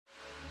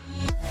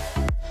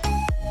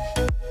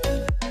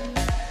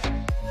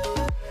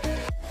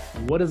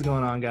What is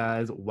going on,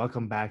 guys?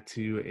 Welcome back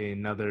to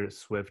another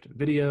Swift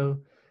video.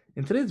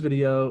 In today's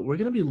video, we're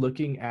going to be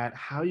looking at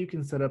how you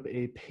can set up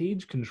a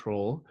page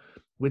control,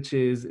 which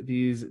is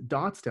these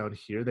dots down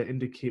here that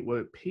indicate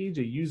what page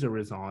a user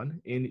is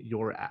on in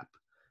your app.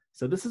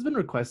 So this has been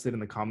requested in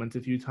the comments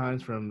a few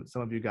times from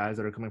some of you guys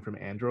that are coming from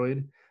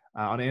Android.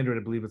 On Android,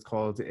 I believe it's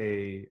called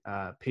a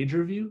page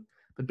review.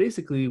 But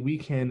basically, we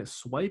can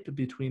swipe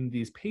between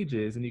these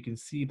pages, and you can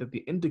see that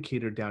the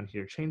indicator down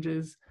here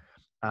changes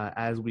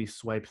as we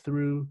swipe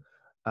through.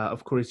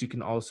 Of course, you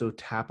can also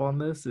tap on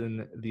this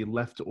in the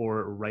left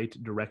or right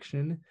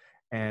direction.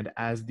 And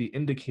as the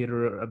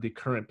indicator of the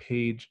current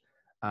page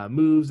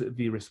moves,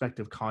 the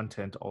respective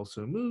content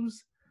also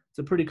moves. It's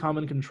a pretty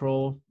common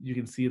control. You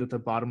can see it at the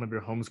bottom of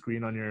your home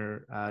screen on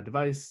your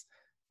device.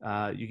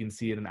 You can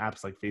see it in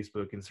apps like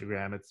Facebook,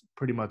 Instagram. It's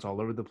pretty much all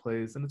over the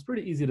place, and it's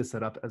pretty easy to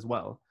set up as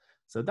well.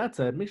 So that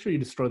said, make sure you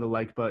destroy the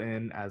like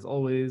button as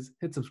always.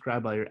 Hit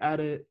subscribe while you're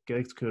at it.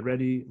 Get Xcode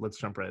ready. Let's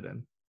jump right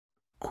in.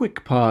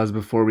 Quick pause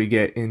before we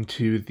get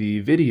into the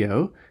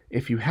video.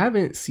 If you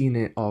haven't seen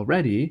it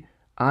already,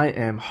 I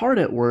am hard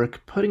at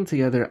work putting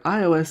together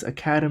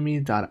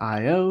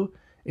iOSacademy.io,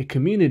 a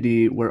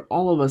community where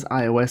all of us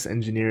iOS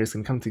engineers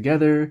can come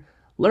together,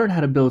 learn how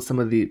to build some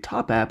of the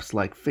top apps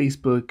like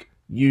Facebook,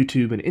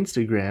 YouTube, and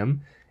Instagram,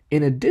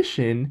 in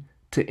addition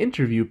to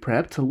interview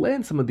prep to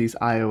land some of these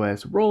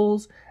iOS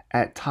roles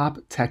at top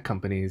tech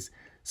companies.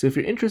 So if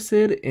you're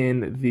interested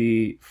in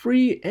the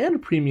free and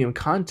premium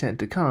content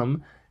to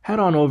come, head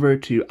on over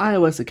to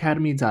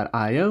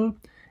iOSacademy.io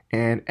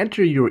and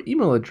enter your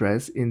email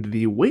address in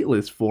the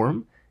waitlist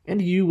form,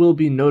 and you will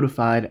be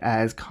notified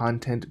as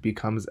content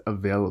becomes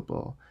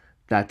available.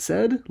 That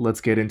said, let's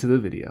get into the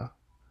video.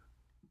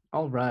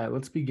 All right,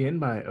 let's begin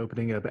by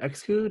opening up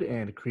Xcode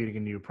and creating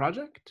a new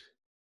project.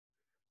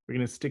 We're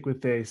going to stick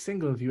with a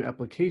single view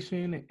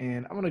application,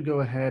 and I'm going to go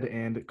ahead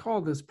and call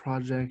this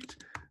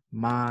project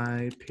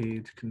My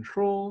Page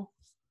Control.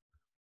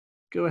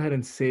 Go ahead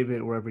and save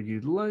it wherever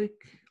you'd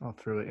like. I'll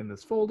throw it in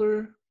this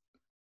folder,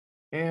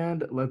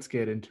 and let's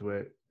get into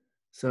it.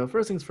 So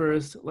first things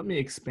first, let me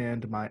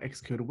expand my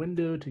Xcode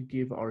window to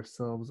give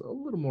ourselves a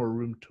little more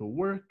room to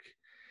work.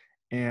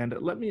 And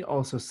let me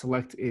also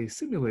select a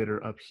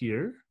simulator up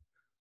here.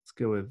 Let's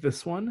go with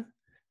this one.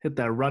 Hit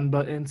that run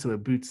button so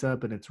it boots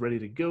up and it's ready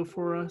to go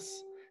for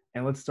us.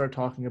 And let's start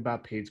talking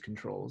about page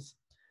controls.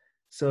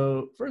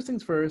 So first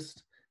things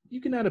first, you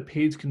can add a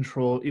page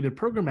control either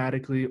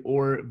programmatically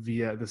or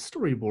via the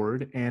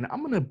storyboard, and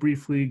I'm going to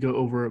briefly go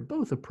over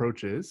both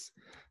approaches.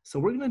 So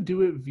we're going to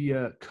do it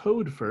via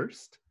code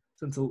first,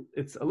 since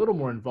it's a little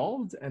more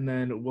involved, and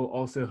then we'll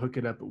also hook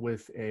it up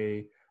with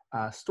a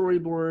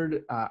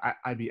storyboard,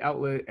 IB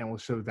outlet, and we'll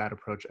show that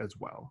approach as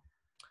well.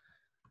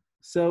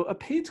 So a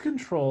page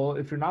control,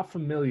 if you're not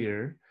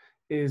familiar,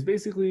 is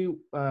basically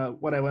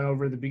what I went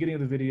over at the beginning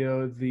of the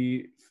video,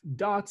 the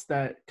dots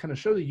that kind of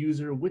show the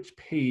user which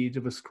page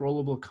of a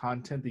scrollable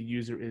content the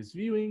user is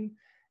viewing.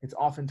 It's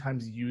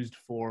oftentimes used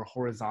for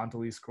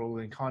horizontally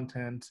scrolling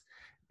content.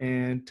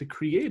 And to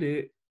create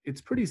it,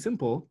 it's pretty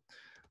simple.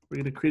 We're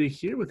going to create it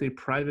here with a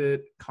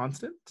private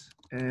constant,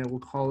 and we'll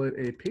call it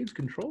a page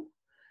control.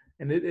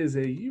 And it is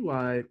a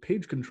UI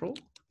page control.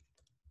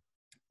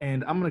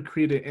 And I'm going to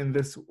create it in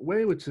this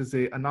way, which is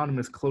a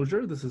anonymous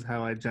closure. This is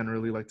how I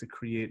generally like to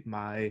create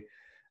my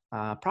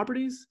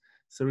properties.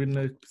 So we're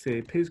going to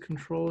say page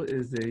control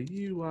is a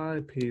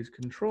UI page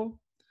control.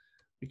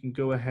 We can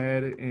go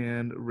ahead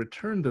and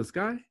return this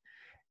guy.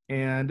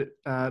 And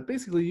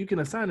basically, you can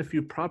assign a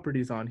few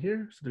properties on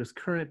here. So there's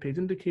current page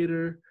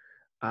indicator.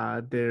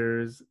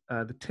 There's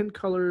the tint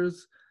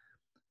colors.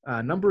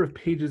 Number of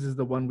pages is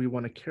the one we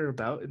want to care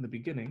about in the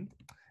beginning.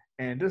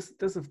 And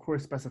this, of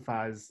course,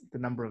 specifies the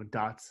number of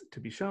dots to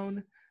be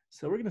shown.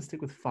 So we're going to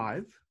stick with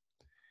 5.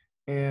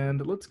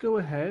 And let's go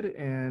ahead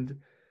and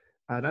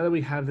now that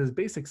we have this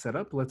basic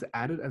setup, let's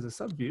add it as a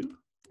subview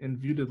in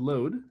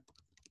view.did_load.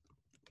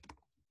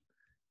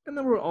 And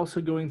then we're also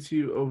going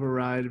to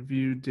override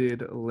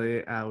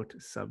view.did_layout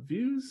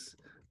subviews.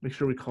 Make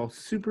sure we call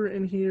super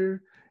in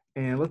here.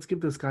 And let's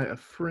give this guy a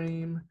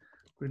frame.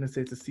 We're going to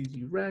say it's a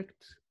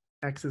CGRect,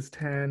 x is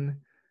 10.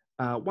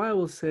 Y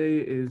we'll say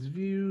is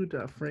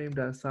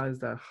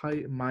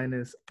view.frame.size.height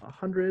minus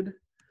 100.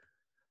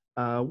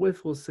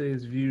 Width we'll say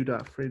is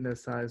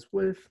view.frame.size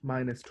width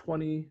minus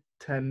 20,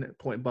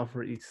 10-point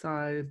buffer each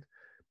side.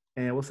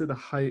 And we'll say the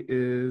height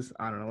is,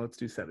 I don't know, let's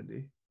do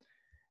 70.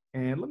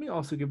 And let me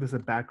also give this a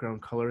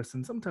background color,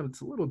 since sometimes it's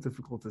a little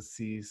difficult to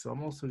see. So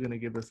I'm also going to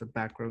give this a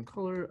background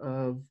color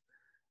of,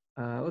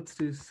 let's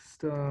do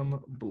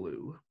system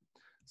blue.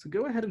 So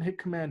go ahead and hit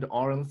Command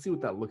R and let's see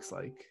what that looks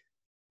like.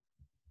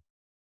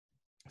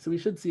 So we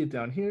should see it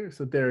down here.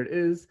 So there it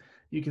is.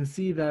 You can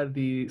see that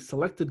the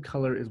selected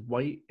color is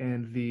white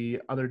and the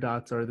other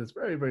dots are this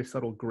very, very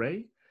subtle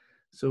gray.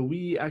 So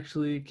we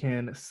actually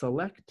can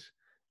select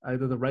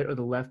either the right or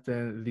the left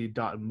and the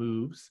dot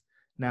moves.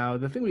 Now,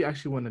 the thing we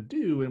actually want to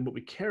do and what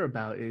we care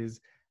about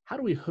is how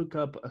do we hook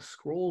up a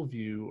scroll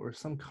view or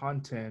some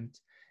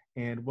content.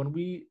 And when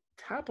we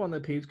tap on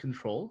the page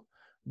control,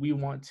 we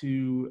want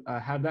to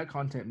have that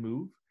content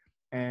move.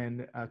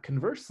 And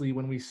conversely,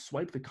 when we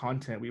swipe the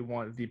content, we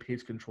want the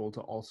page control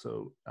to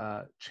also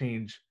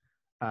change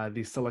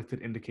the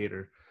selected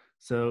indicator.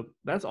 So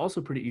that's also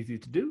pretty easy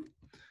to do.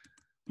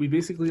 We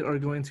basically are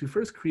going to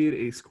first create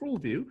a scroll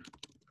view,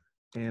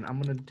 and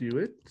I'm going to do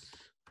it.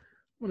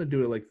 I'm going to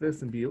do it like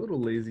this and be a little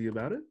lazy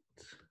about it.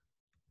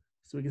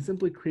 So we can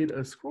simply create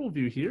a scroll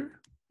view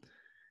here.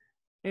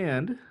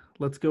 And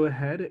let's go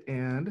ahead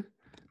and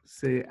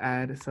say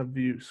add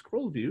subview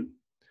scroll view.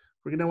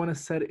 We're going to want to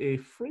set a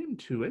frame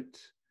to it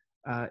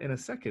in a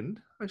second.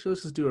 Actually,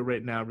 let's just do it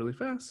right now really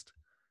fast.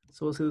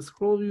 So we'll say the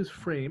scroll view's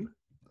frame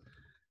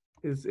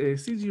is a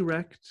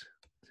cgrect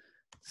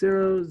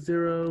 0,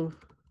 0,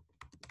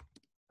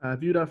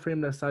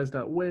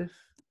 view.frame.size.width.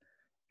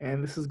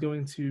 And this is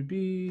going to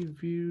be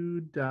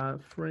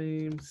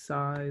view.frame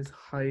size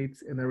height,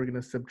 and then we're going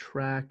to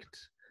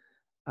subtract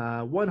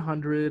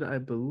 100, I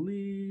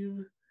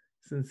believe,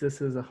 since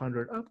this is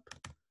 100 up.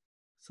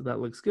 So that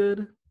looks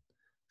good.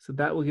 So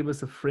that will give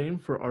us a frame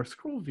for our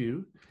scroll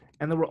view.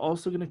 And then we're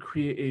also going to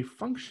create a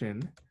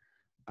function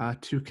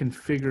to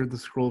configure the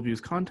scroll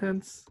view's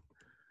contents.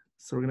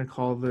 So we're going to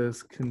call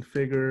this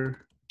configure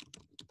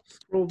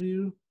scroll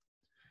view.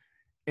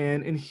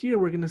 And in here,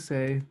 we're going to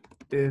say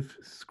if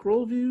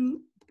scroll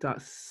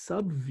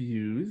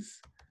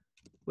view.subviews,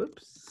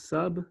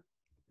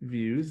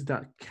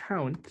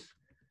 subviews.count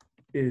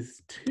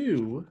is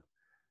 2,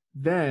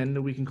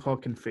 then we can call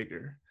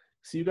configure.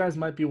 So you guys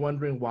might be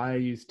wondering why I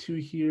use 2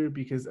 here,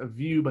 because a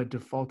view by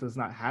default does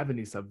not have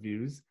any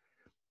subviews.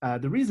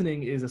 The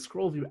reasoning is a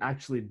scroll view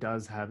actually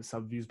does have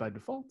subviews by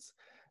default.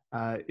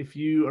 If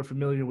you are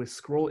familiar with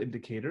scroll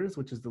indicators,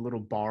 which is the little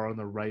bar on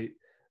the right,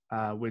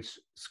 which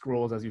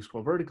scrolls as you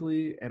scroll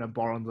vertically, and a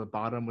bar on the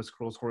bottom which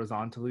scrolls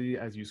horizontally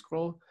as you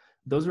scroll,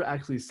 those are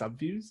actually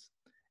subviews.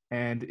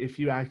 And if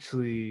you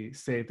actually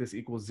say if this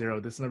equals 0,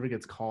 this never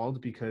gets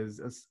called because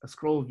a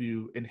scroll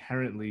view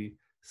inherently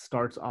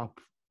starts off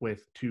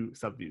with 2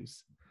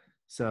 subviews.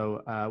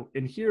 So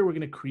in here, we're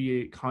going to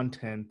create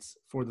content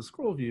for the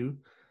scroll view,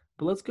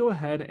 but let's go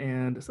ahead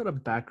and set a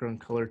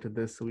background color to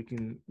this so we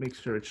can make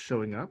sure it's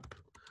showing up.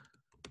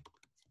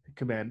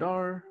 Command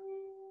R.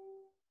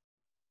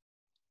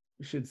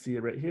 You should see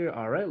it right here.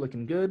 All right,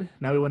 looking good.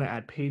 Now we want to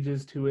add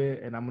pages to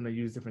it, and I'm going to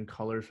use different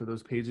colors for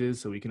those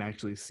pages so we can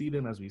actually see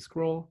them as we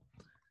scroll.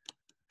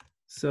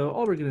 So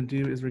all we're going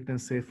to do is we're going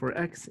to say for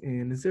X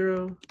in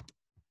 0,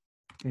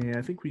 and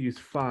I think we use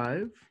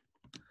 5.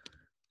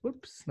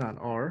 Whoops, not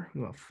R,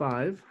 we want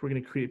 5. We're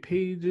going to create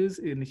pages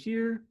in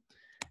here.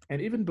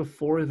 And even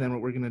before then,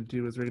 what we're going to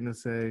do is we're going to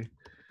say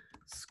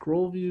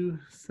scroll view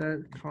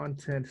set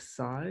content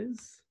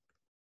size.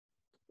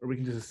 Or we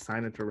can just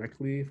assign it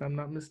directly if I'm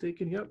not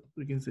mistaken. Yep,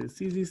 we can say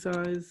CZ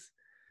size.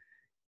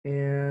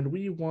 And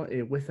we want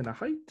a width and a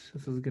height.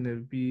 This is going to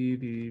be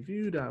the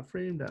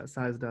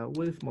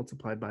view.frame.size.width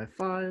multiplied by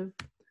 5.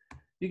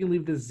 You can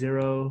leave this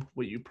 0.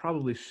 What you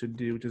probably should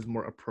do, which is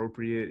more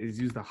appropriate, is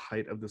use the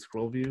height of the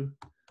scroll view.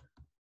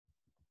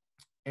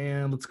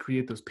 And let's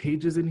create those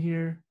pages in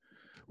here.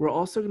 We're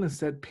also going to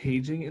set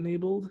paging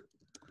enabled,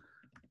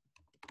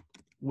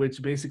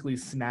 which basically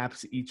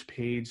snaps each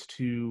page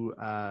to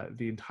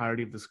the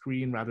entirety of the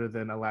screen rather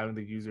than allowing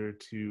the user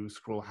to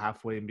scroll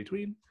halfway in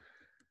between.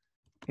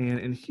 And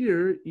in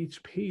here,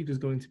 each page is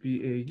going to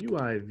be a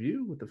UI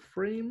view with a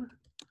frame.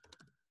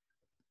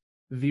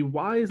 The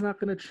Y is not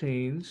going to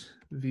change.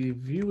 The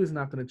view is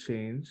not going to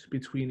change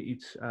between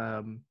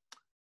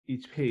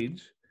each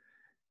page.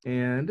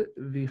 And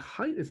the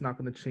height is not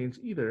going to change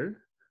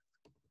either.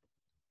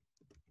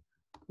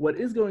 What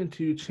is going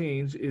to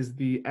change is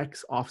the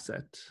X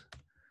offset.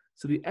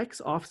 So the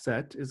X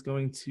offset is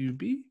going to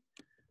be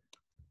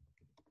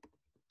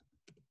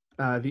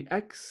the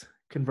X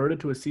converted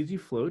to a CG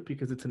float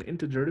because it's an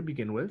integer to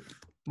begin with,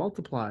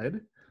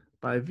 multiplied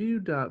by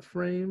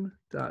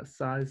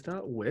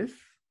view.frame.size.width.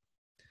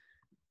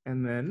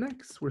 And then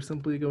next, we're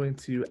simply going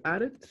to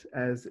add it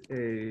as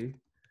a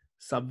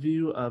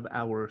subview of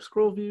our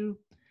scroll view.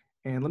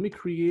 And let me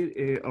create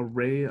an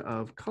array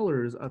of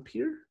colors up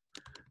here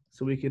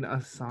so we can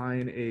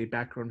assign a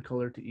background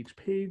color to each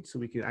page so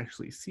we can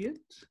actually see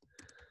it.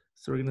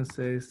 So we're going to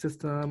say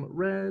system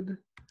red,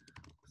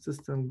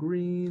 system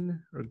green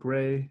or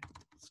gray.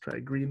 Let's try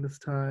green this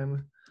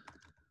time,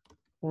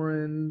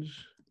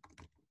 orange,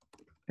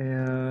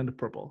 and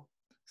purple.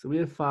 So we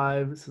have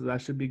 5, so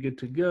that should be good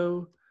to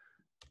go.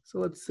 So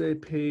let's say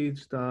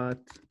page dot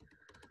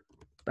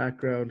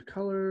background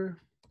color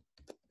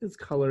is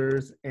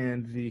colors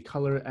and the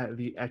color at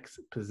the X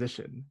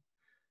position.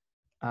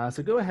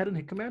 So go ahead and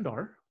hit Command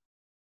R.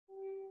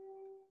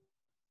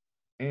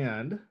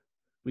 And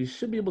we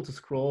should be able to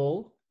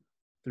scroll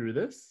through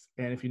this.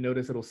 And if you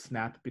notice, it'll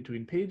snap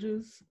between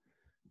pages.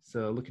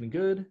 So looking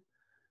good.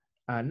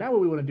 Now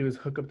what we want to do is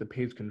hook up the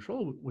page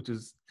control, which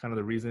is kind of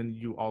the reason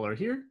you all are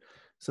here.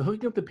 So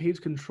hooking up the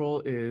page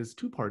control is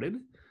 2-parted.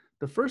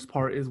 The first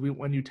part is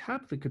when you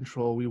tap the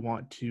control, we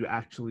want to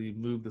actually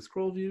move the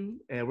scroll view.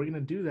 And we're going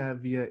to do that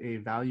via a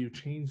value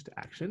changed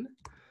action.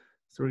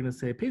 So we're going to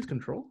say page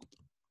control.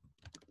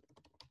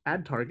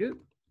 add target,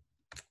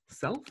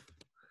 self,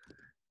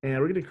 and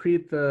we're going to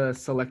create the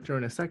selector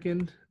in a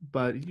second,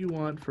 but you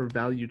want for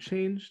value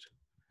changed.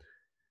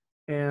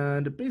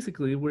 And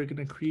basically, we're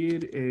going to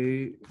create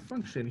a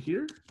function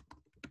here.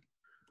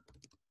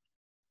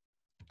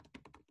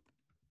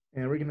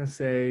 And we're going to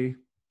say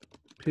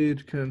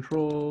page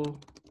control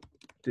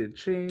did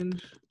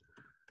change,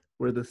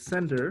 where the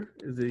sender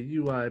is a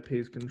UI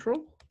page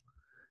control.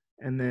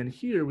 And then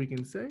here we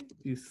can say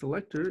the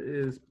selector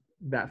is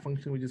that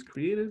function we just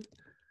created.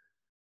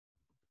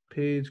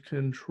 Page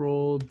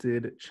control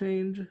did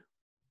change,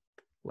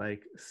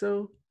 like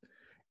so.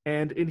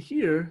 And in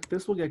here,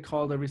 this will get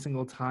called every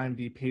single time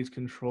the page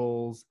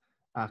control's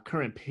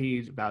current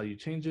page value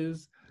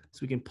changes. So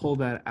we can pull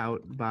that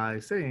out by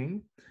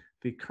saying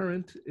the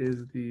current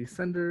is the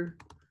sender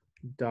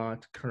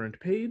dot current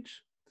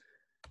page.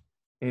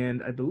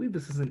 And I believe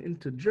this is an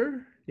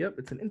integer. Yep,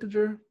 it's an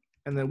integer.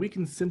 And then we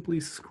can simply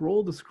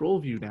scroll the scroll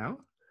view now.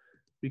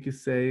 We could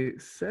say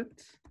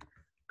set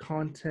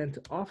content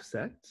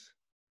offset.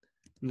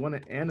 We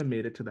want to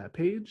animate it to that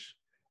page.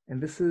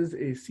 And this is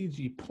a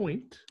CG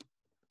point,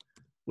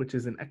 which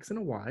is an X and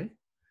a Y.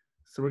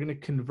 So we're going to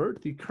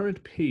convert the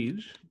current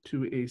page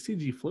to a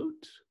CG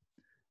float.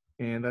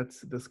 And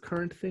that's this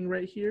current thing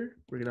right here.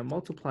 We're going to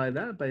multiply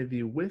that by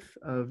the width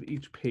of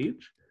each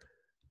page.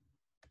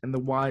 And the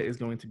Y is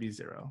going to be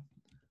 0.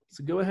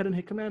 So go ahead and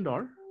hit Command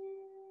R.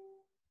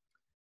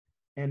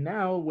 And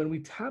now when we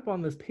tap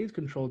on this page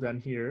control down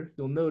here,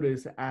 you'll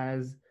notice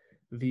as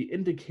the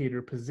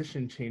indicator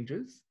position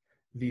changes,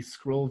 the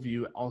scroll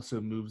view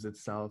also moves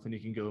itself, and you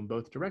can go in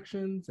both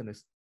directions, and it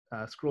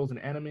scrolls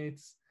and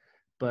animates.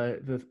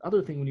 But the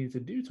other thing we need to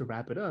do to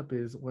wrap it up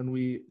is when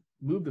we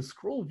move the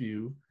scroll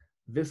view,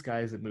 this guy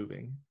isn't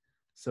moving.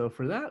 So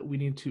for that, we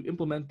need to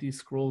implement the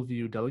scroll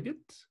view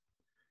delegate.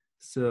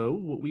 So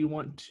what we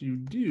want to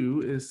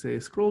do is say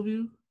scroll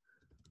view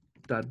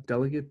dot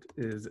delegate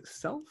is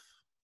self,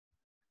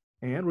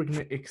 and we're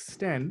going to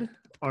extend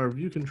our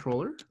view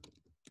controller,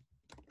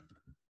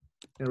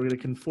 and we're going to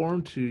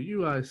conform to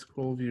UI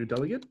scroll view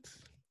delegate.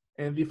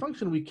 And the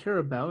function we care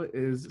about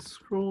is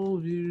scroll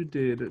view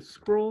did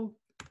scroll.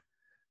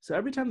 So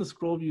every time the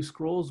scroll view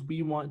scrolls,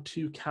 we want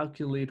to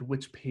calculate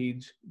which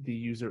page the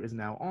user is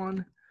now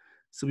on.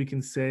 So we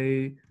can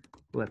say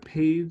let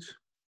page,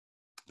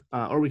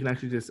 or we can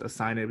actually just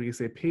assign it. We can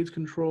say page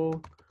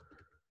control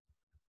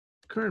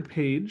current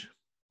page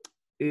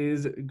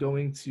is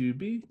going to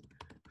be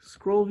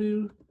scroll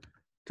view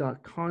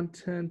dot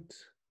content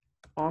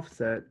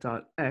offset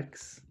dot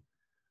x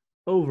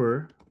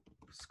over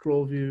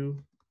scroll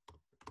view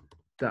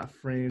dot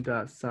frame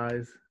dot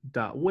size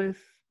dot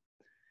width,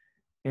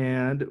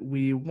 and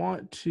we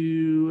want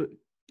to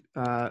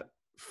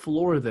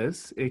floor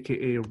this,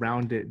 aka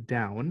round it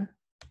down.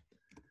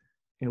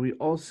 And we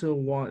also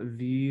want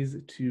these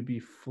to be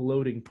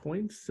floating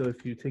points. So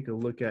if you take a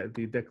look at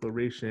the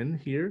declaration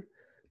here,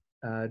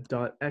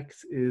 dot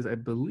x is, I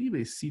believe, a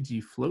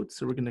CG float.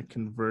 So we're going to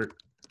convert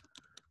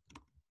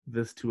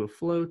this to a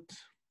float.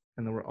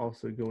 And then we're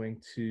also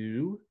going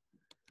to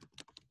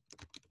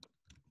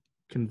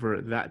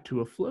convert that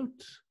to a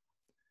float.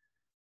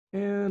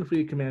 And if we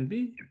hit Command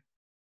B,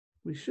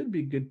 we should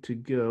be good to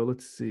go.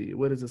 Let's see,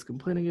 what is this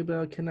complaining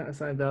about? Cannot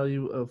assign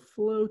value of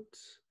float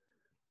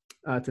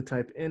to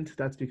type int.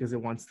 That's because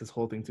it wants this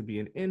whole thing to be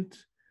an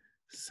int.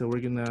 So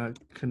we're gonna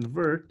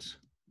convert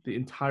the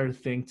entire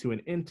thing to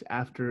an int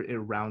after it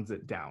rounds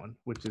it down,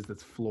 which is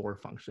this floor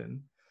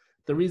function.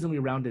 The reason we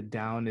round it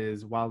down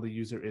is while the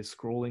user is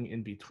scrolling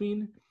in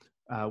between,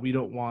 we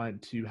don't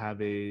want to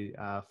have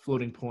a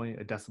floating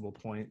point, a decimal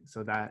point.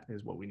 So that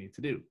is what we need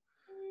to do.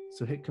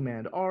 So hit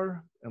Command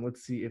R, and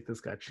let's see if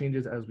this guy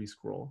changes as we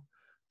scroll.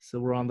 So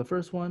we're on the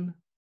first one,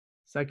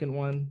 second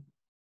one,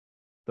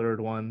 third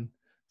one.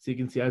 So you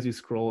can see as you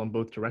scroll in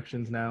both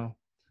directions now,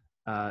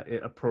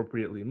 it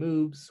appropriately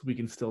moves. We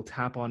can still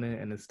tap on it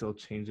and it still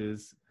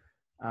changes.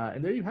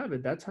 And there you have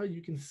it. That's how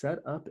you can set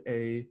up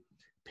a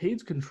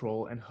page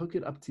control and hook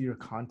it up to your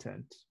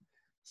content.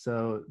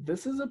 So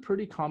this is a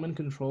pretty common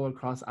control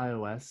across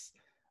iOS.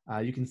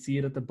 You can see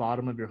it at the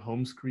bottom of your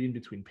home screen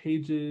between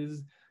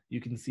pages.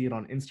 You can see it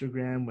on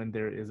Instagram when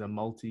there is a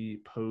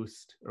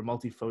multi-post or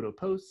multi-photo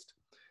post.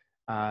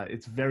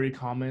 It's very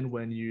common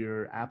when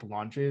your app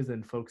launches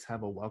and folks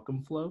have a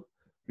welcome flow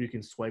where you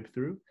can swipe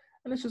through.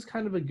 And it's just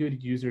kind of a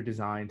good user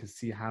design to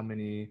see how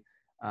many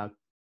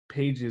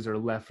pages are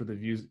left for the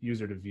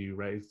user to view,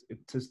 right?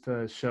 It's just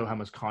to show how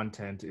much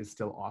content is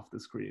still off the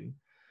screen.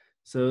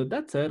 So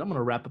that said, I'm going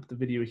to wrap up the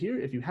video here.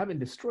 If you haven't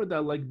destroyed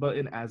that like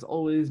button, as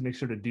always, make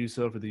sure to do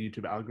so for the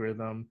YouTube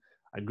algorithm.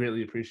 I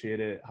greatly appreciate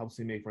it. It helps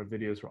me make more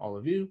videos for all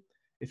of you.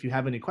 If you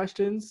have any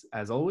questions,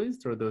 as always,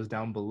 throw those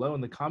down below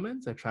in the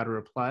comments. I try to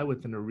reply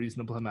within a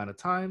reasonable amount of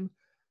time.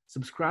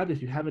 Subscribe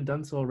if you haven't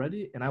done so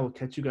already, and I will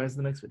catch you guys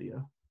in the next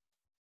video.